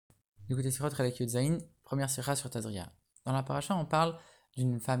Écoutez, Sirot Chalek Yud Zayin, première sira sur Tazria. Dans la paracha, on parle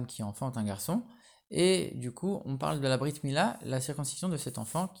d'une femme qui enfante un garçon, et du coup, on parle de la Brit Mila, la circoncision de cet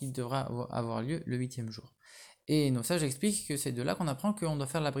enfant qui devra avoir lieu le 8e jour. Et nos sages expliquent que c'est de là qu'on apprend qu'on doit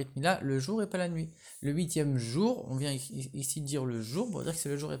faire la Brit Mila le jour et pas la nuit. Le 8e jour, on vient ici dire le jour pour dire que c'est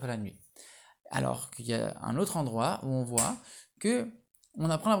le jour et pas la nuit. Alors qu'il y a un autre endroit où on voit que on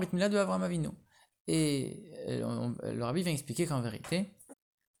apprend la Brit Mila de Avraham Avinu. Et le rabbi vient expliquer qu'en vérité,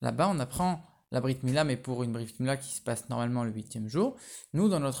 là-bas, on apprend la Brit Mila, mais pour une Brit Mila qui se passe normalement le 8e jour. Nous,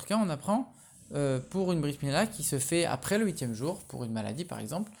 dans notre cas, on apprend pour une Brit Mila qui se fait après le 8e jour, pour une maladie par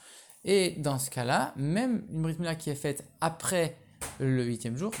exemple. Et dans ce cas-là, même une Brit Mila qui est faite après le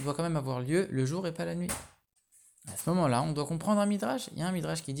 8e jour doit quand même avoir lieu le jour et pas la nuit. À ce moment-là, on doit comprendre un midrash. Il y a un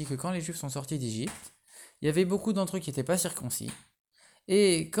midrash qui dit que quand les Juifs sont sortis d'Égypte, il y avait beaucoup d'entre eux qui n'étaient pas circoncis.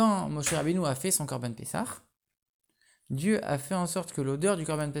 Et quand Moshe Rabbeinu a fait son Korban Pessah, Dieu a fait en sorte que l'odeur du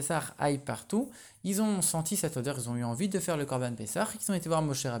Korban Pessah aille partout. Ils ont senti cette odeur, ils ont eu envie de faire le Korban Pessah. Ils ont été voir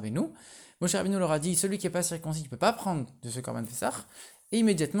Moshe Rabbeinu. Moshe Rabbeinu leur a dit, celui qui n'est pas circoncis ne peut pas prendre de ce Korban Pessah. Et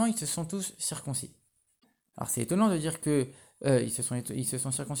immédiatement, ils se sont tous circoncis. Alors c'est étonnant de dire que ils se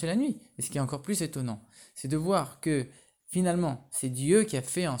sont circoncis la nuit. Et ce qui est encore plus étonnant, c'est de voir que finalement, c'est Dieu qui a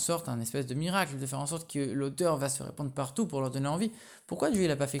fait en sorte un espèce de miracle, de faire en sorte que l'odeur va se répandre partout pour leur donner envie. Pourquoi Dieu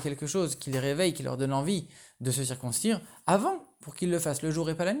n'a pas fait quelque chose qui les réveille, qui leur donne envie de se circoncire avant, pour qu'ils le fassent le jour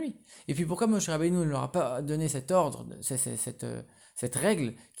et pas la nuit? Et puis pourquoi Moshe Rabbeinu ne leur a pas donné cet ordre, cette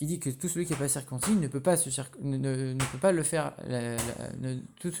règle qui dit que tout celui qui n'est pas circoncis ne peut pas, ne peut pas le faire,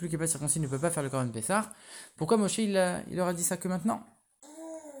 tout celui qui n'est pas circoncis ne peut pas faire le Korban Pessah? Pourquoi Moshe il leur a dit ça que maintenant?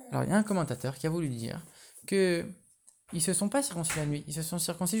 Alors il y a un commentateur qui a voulu dire que ils se sont pas circoncis la nuit, ils se sont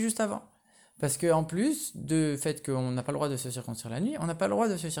circoncis juste avant. Parce qu'en plus du fait qu'on n'a pas le droit de se circoncire la nuit, on n'a pas le droit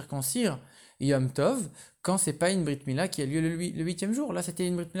de se circoncire Yom Tov quand c'est pas une Brit Mila qui a lieu le 8e jour. Là, c'était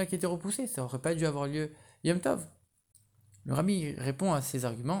une Brit Mila qui était repoussée, ça aurait pas dû avoir lieu Yom Tov. Le rabbi répond à ces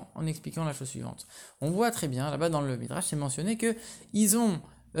arguments en expliquant la chose suivante. On voit très bien, là-bas dans le Midrash, c'est mentionné que ils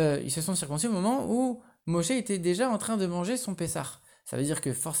se sont circoncis au moment où Moshe était déjà en train de manger son Pessah. Ça veut dire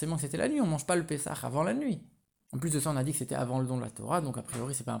que forcément que c'était la nuit, on mange pas le Pessah avant la nuit. En plus de ça, on a dit que c'était avant le don de la Torah, donc a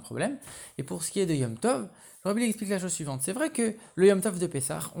priori, c'est pas un problème. Et pour ce qui est de Yom Tov, le rabbi explique la chose suivante. C'est vrai que le Yom Tov de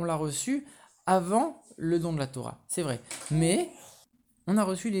Pessah, on l'a reçu avant le don de la Torah. C'est vrai. Mais on a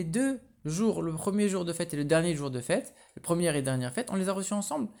reçu les deux jours, le premier jour de fête et le dernier jour de fête, la première et dernière fête, on les a reçus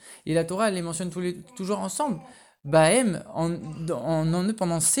ensemble. Et la Torah, elle les mentionne toujours ensemble. Bahem,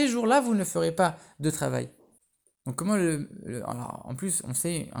 pendant ces jours-là, vous ne ferez pas de travail. Donc comment alors, en plus, on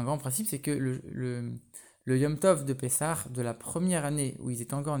sait un grand principe, c'est que le Yom Tov de Pessah de la première année où ils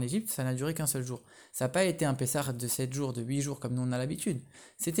étaient encore en Égypte, ça n'a duré qu'un seul jour. Ça n'a pas été un Pessah de 7 jours, de 8 jours comme nous on a l'habitude.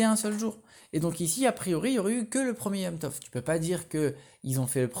 C'était un seul jour. Et donc ici, a priori, il n'y aurait eu que le premier Yom Tov. Tu peux pas dire qu'ils ont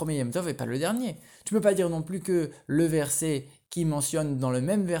fait le premier Yom Tov et pas le dernier. Tu peux pas dire non plus que le verset qui mentionne dans le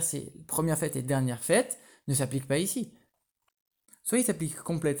même verset première fête et dernière fête ne s'applique pas ici. Soit il s'applique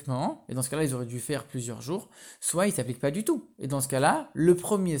complètement, et dans ce cas-là, ils auraient dû faire plusieurs jours, soit il s'applique pas du tout. Et dans ce cas-là, le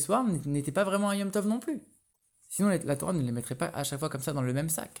premier soir n'était pas vraiment un Yom Tov non plus. Sinon, la Torah ne les mettrait pas à chaque fois comme ça dans le même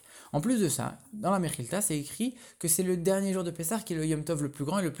sac. En plus de ça, dans la Mechilta, c'est écrit que c'est le dernier jour de Pessah qui est le Yom Tov le plus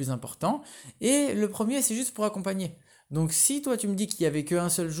grand et le plus important, et le premier, c'est juste pour accompagner. Donc si toi tu me dis qu'il n'y avait qu'un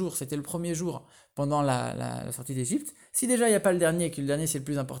seul jour, c'était le premier jour pendant la sortie d'Égypte, si déjà il n'y a pas le dernier et que le dernier c'est le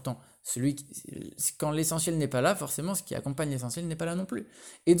plus important, quand l'essentiel n'est pas là, forcément ce qui accompagne l'essentiel n'est pas là non plus.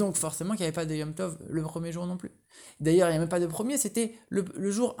 Et donc forcément qu'il n'y avait pas de Yom Tov le premier jour non plus. D'ailleurs il n'y a même pas de premier, c'était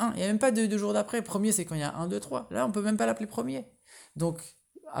le jour 1, il n'y a même pas de jour d'après, premier c'est quand il y a 1, 2, 3, là on peut même pas l'appeler premier. Donc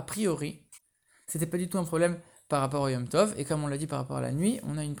a priori, c'était pas du tout un problème par rapport au Yom Tov, et comme on l'a dit par rapport à la nuit,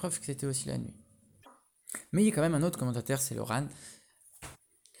 on a une preuve que c'était aussi la nuit. Mais il y a quand même un autre commentateur, c'est Loran.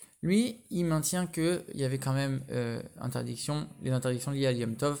 Lui, il maintient qu'il y avait quand même les interdictions liées à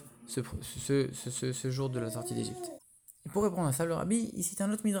Yom Tov, ce jour de la sortie d'Égypte. Et pour répondre à ça, le rabbi, il cite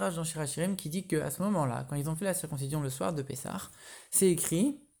un autre midrash dans Shir HaShirim qui dit qu'à ce moment-là, quand ils ont fait la circoncision le soir de Pessah, c'est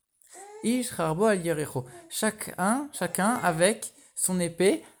écrit Ish Harbo al Yerecho. Chacun avec son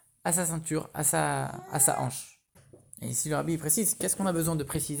épée à sa ceinture, à sa hanche. Et ici le rabbi précise, qu'est-ce qu'on a besoin de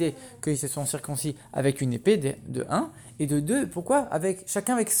préciser qu'ils se sont circoncis avec une épée de 1, et de 2, pourquoi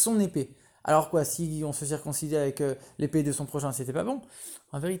chacun avec son épée? Alors quoi, si on se circoncisait avec l'épée de son prochain, c'était pas bon?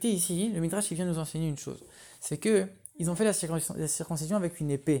 En vérité ici, le Midrash il vient nous enseigner une chose, c'est que ils ont fait la circoncision avec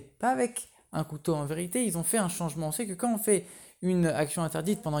une épée, pas avec un couteau. En vérité, ils ont fait un changement. On sait que quand on fait une action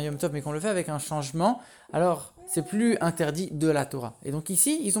interdite pendant Yom Tov, mais qu'on le fait avec un changement, alors c'est plus interdit de la Torah. Et donc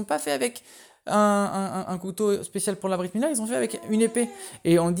ici, ils n'ont pas fait avec un couteau spécial pour la Brit Mila, ils ont fait avec une épée.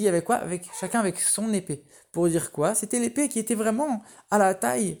 Et on dit avec quoi? Chacun avec son épée. Pour dire quoi? C'était l'épée qui était vraiment à la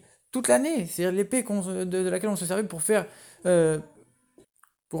taille toute l'année. C'est-à-dire l'épée de laquelle on se servait euh,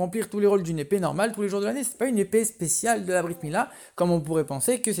 pour remplir tous les rôles d'une épée normale tous les jours de l'année. C'est pas une épée spéciale de la Brit Mila, comme on pourrait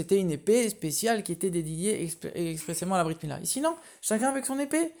penser que c'était une épée spéciale qui était dédiée expressément à la Brit Mila. Ici non, chacun avec son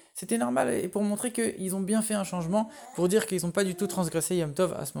épée, c'était normal, et pour montrer qu'ils ont bien fait un changement, pour dire qu'ils n'ont pas du tout transgressé Yom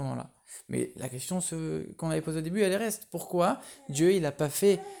Tov à ce moment-là. Mais la question qu'on avait posée au début, elle reste. Pourquoi Dieu, il n'a pas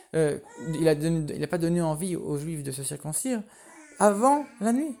fait, il a pas donné envie aux Juifs de se circoncire avant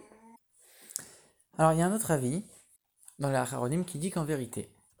la nuit? Alors il y a un autre avis dans les Acharonim qui dit qu'en vérité,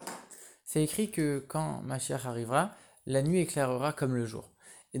 c'est écrit que quand Mashiach arrivera, la nuit éclairera comme le jour.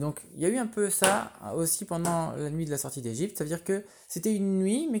 Et donc, il y a eu un peu ça aussi pendant la nuit de la sortie d'Égypte. Ça veut dire que c'était une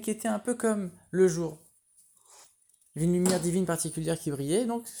nuit, mais qui était un peu comme le jour. Il y avait une lumière divine particulière qui brillait,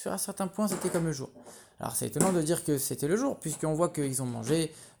 donc sur un certain point, c'était comme le jour. Alors, c'est étonnant de dire que c'était le jour, puisqu'on voit qu'ils ont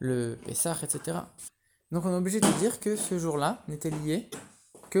mangé le Pessah, etc. Donc, on est obligé de dire que ce jour-là n'était lié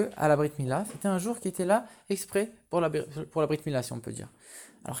que à la Brit Mila. C'était un jour qui était là exprès pour la Brit Mila, si on peut dire.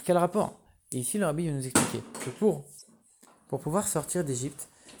 Alors, quel rapport? Et ici, le rabbi va nous expliquer que pour pouvoir sortir d'Égypte,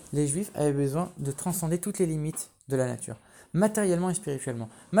 les Juifs avaient besoin de transcender toutes les limites de la nature, matériellement et spirituellement.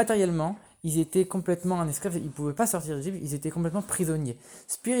 Matériellement, ils étaient complètement en esclaves, ils ne pouvaient pas sortir d'Égypte, ils étaient complètement prisonniers.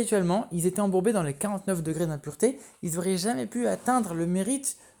 Spirituellement, ils étaient embourbés dans les 49 degrés d'impureté, ils n'auraient jamais pu atteindre le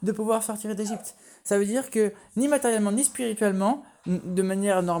mérite de pouvoir sortir d'Égypte. Ça veut dire que ni matériellement ni spirituellement, de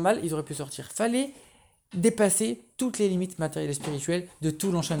manière normale, ils auraient pu sortir. Fallait dépasser toutes les limites matérielles et spirituelles de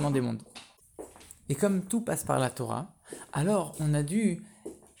tout l'enchaînement des mondes. Et comme tout passe par la Torah, alors on a dû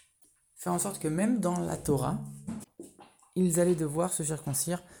faire en sorte que même dans la Torah, ils allaient devoir se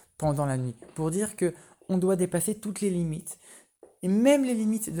circoncire pendant la nuit. Pour dire que on doit dépasser toutes les limites. Et même les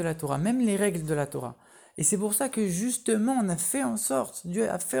limites de la Torah, même les règles de la Torah. Et c'est pour ça que justement on a fait en sorte, Dieu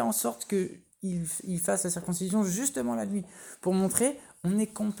a fait en sorte qu'il fasse la circoncision justement la nuit. Pour montrer, on est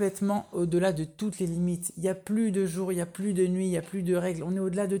complètement au-delà de toutes les limites. Il n'y a plus de jour, il n'y a plus de nuit, il n'y a plus de règles. On est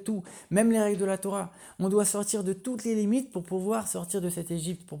au-delà de tout. Même les règles de la Torah. On doit sortir de toutes les limites pour pouvoir sortir de cette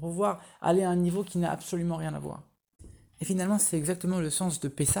Égypte, pour pouvoir aller à un niveau qui n'a absolument rien à voir. Et finalement, c'est exactement le sens de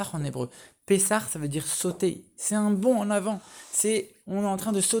Pessah en hébreu. Pessah, ça veut dire sauter. C'est un bond en avant. On est en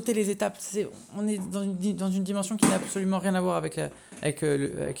train de sauter les étapes. On est dans une dimension qui n'a absolument rien à voir avec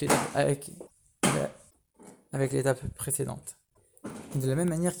l'étape précédente. De la même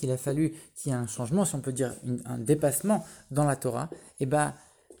manière qu'il a fallu qu'il y ait un changement, si on peut dire un dépassement dans la Torah, et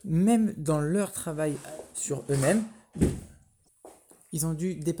même dans leur travail sur eux-mêmes, ils ont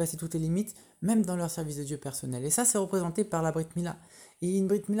dû dépasser toutes les limites, même dans leur service de Dieu personnel. Et ça, c'est représenté par la Brit Mila. Et une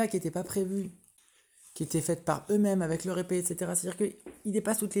Brit Mila qui n'était pas prévue, qui était faite par eux-mêmes, avec leur épée, etc. C'est-à-dire qu'ils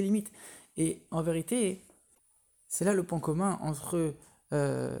dépassent toutes les limites. Et en vérité, c'est là le point commun entre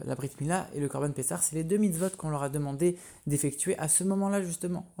la Brit Mila et le Korban Pessah. C'est les deux mitzvot qu'on leur a demandé d'effectuer à ce moment-là,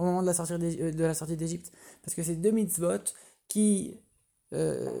 justement, au moment de la sortie d'Égypte. Parce que c'est deux mitzvot qui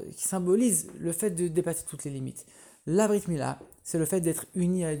symbolisent le fait de dépasser toutes les limites. La Brit Mila, c'est le fait d'être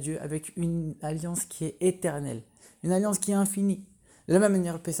uni à Dieu avec une alliance qui est éternelle, une alliance qui est infinie. De la même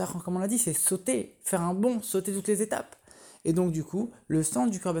manière, le Pessah, comme on l'a dit, c'est sauter, faire un bond, sauter toutes les étapes. Et donc, du coup, le sang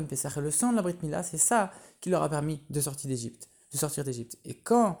du Korban Pessah et le sang de la Brit Mila, c'est ça qui leur a permis de sortir d'Égypte. Et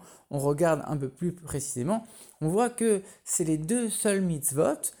quand on regarde un peu plus précisément, on voit que c'est les deux seuls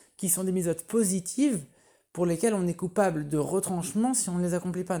mitzvot qui sont des mitzvot positives pour lesquelles on est coupable de retranchement si on ne les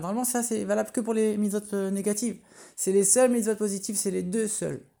accomplit pas. Normalement, ça, c'est valable que pour les mitzvot négatives. C'est les seuls mitzvot positifs, c'est les deux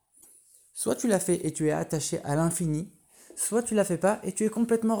seuls. Soit tu l'as fait et tu es attaché à l'infini, soit tu ne l'as fait pas et tu es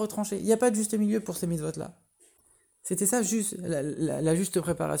complètement retranché. Il n'y a pas de juste milieu pour ces mitzvot-là. C'était ça juste la juste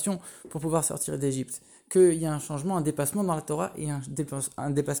préparation pour pouvoir sortir d'Égypte. Qu'il y a un changement, un dépassement dans la Torah et un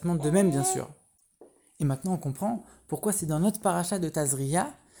dépassement d'eux-mêmes, bien sûr. Et maintenant, on comprend pourquoi c'est dans notre paracha de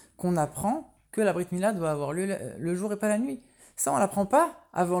Tazria qu'on apprend que la Brit Mila doit avoir lieu le jour et pas la nuit. Ça, on ne l'apprend pas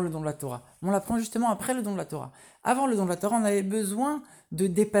avant le don de la Torah. On l'apprend justement après le don de la Torah. Avant le don de la Torah, on avait besoin de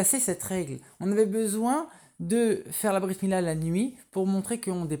dépasser cette règle. On avait besoin de faire la Brit Mila la nuit pour montrer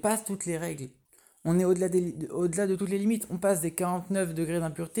qu'on dépasse toutes les règles. On est au-delà de toutes les limites. On passe des 49 degrés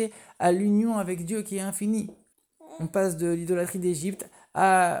d'impureté à l'union avec Dieu qui est infini. On passe de l'idolâtrie d'Égypte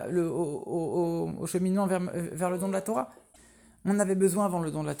au cheminement vers le don de la Torah. On avait besoin avant le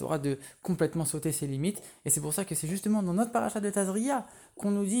don de la Torah de complètement sauter ses limites. Et c'est pour ça que c'est justement dans notre paracha de Tazria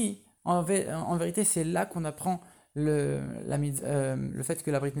qu'on nous dit, en vérité, c'est là qu'on apprend le fait que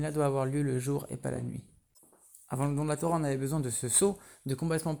la Brit Mila doit avoir lieu le jour et pas la nuit. Avant le don de la Torah, on avait besoin de ce saut, de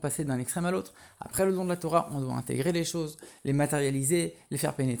complètement passer d'un extrême à l'autre. Après le don de la Torah, on doit intégrer les choses, les matérialiser, les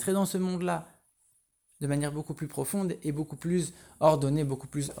faire pénétrer dans ce monde-là, de manière beaucoup plus profonde et beaucoup plus ordonnée, beaucoup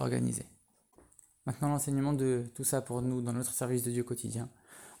plus organisée. Maintenant, l'enseignement de tout ça pour nous dans notre service de Dieu quotidien.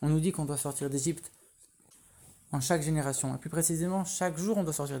 On nous dit qu'on doit sortir d'Égypte en chaque génération, et plus précisément, chaque jour on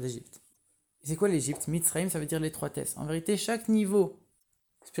doit sortir d'Égypte. Et c'est quoi l'Égypte? Mitzrayim, ça veut dire l'étroitesse. En vérité, chaque niveau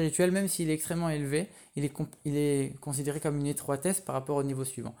spirituel, même s'il est extrêmement élevé, il est considéré comme une étroitesse par rapport au niveau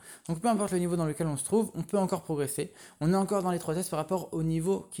suivant. Donc peu importe le niveau dans lequel on se trouve, on peut encore progresser. On est encore dans l'étroitesse par rapport au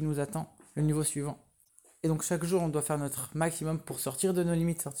niveau qui nous attend, le niveau suivant. Et donc chaque jour, on doit faire notre maximum pour sortir de nos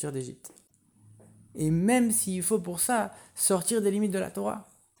limites, sortir d'Égypte. Et même s'il faut pour ça sortir des limites de la Torah.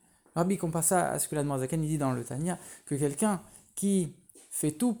 Rabbi compare ça à ce que l'Admorazaken dit dans le Tanya, que quelqu'un qui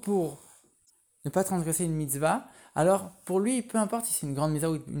fait tout pour ne pas transgresser une mitzvah, alors pour lui, peu importe si c'est une grande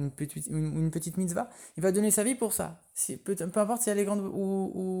mitzvah ou une petite mitzvah, il va donner sa vie pour ça. Peu importe si elle est grande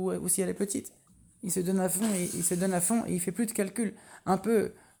ou si elle est petite. Il se donne à fond et il fait plus de calcul. Un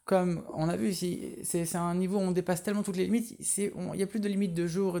peu comme on a vu, c'est un niveau où on dépasse tellement toutes les limites, il n'y a plus de limite de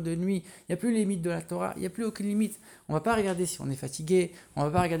jour et de nuit, il n'y a plus les limites de la Torah, il n'y a plus aucune limite. On ne va pas regarder si on est fatigué, on ne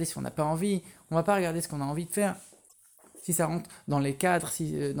va pas regarder si on n'a pas envie, on ne va pas regarder ce qu'on a envie de faire. Si ça rentre dans les cadres,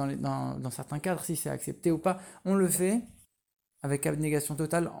 dans certains cadres, si c'est accepté ou pas, on le fait avec abnégation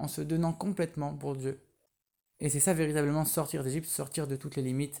totale en se donnant complètement pour Dieu. Et c'est ça véritablement sortir d'Égypte, sortir de toutes les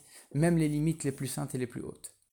limites, même les limites les plus saintes et les plus hautes.